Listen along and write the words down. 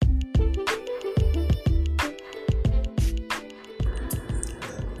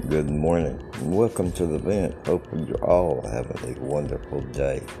Good morning and welcome to the event. Hope you're all having a wonderful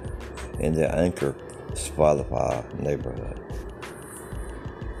day in the Anchor Spotify neighborhood.